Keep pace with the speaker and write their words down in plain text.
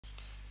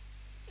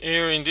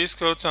Here in this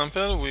code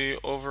sample, we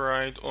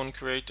override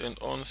onCreate and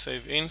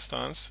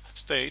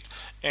onSaveInstanceState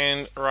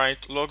and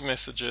write log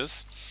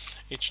messages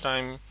each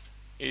time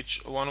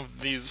each one of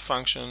these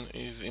functions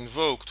is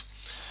invoked.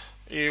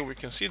 Here we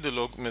can see the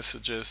log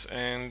messages,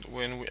 and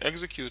when we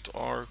execute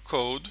our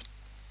code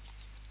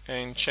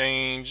and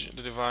change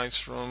the device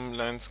from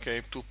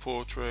landscape to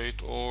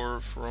portrait or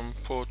from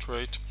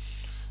portrait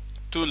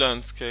to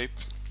landscape,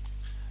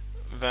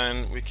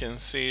 then we can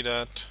see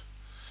that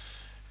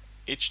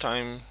each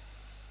time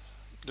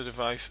the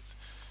device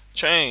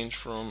change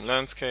from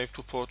landscape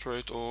to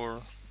portrait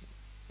or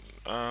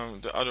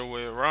the other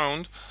way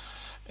around,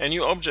 a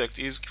new object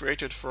is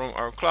created from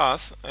our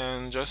class,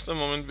 and just a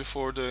moment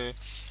before the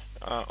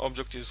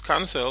object is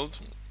cancelled,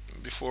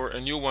 before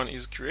a new one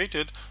is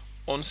created,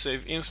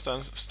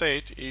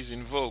 onSaveInstanceState is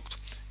invoked,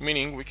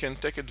 meaning we can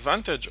take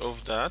advantage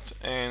of that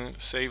and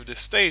save the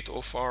state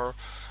of our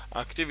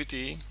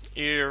activity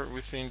here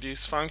within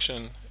this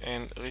function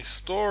and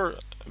restore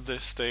the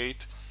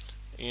state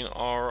in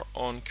our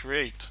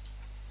onCreate.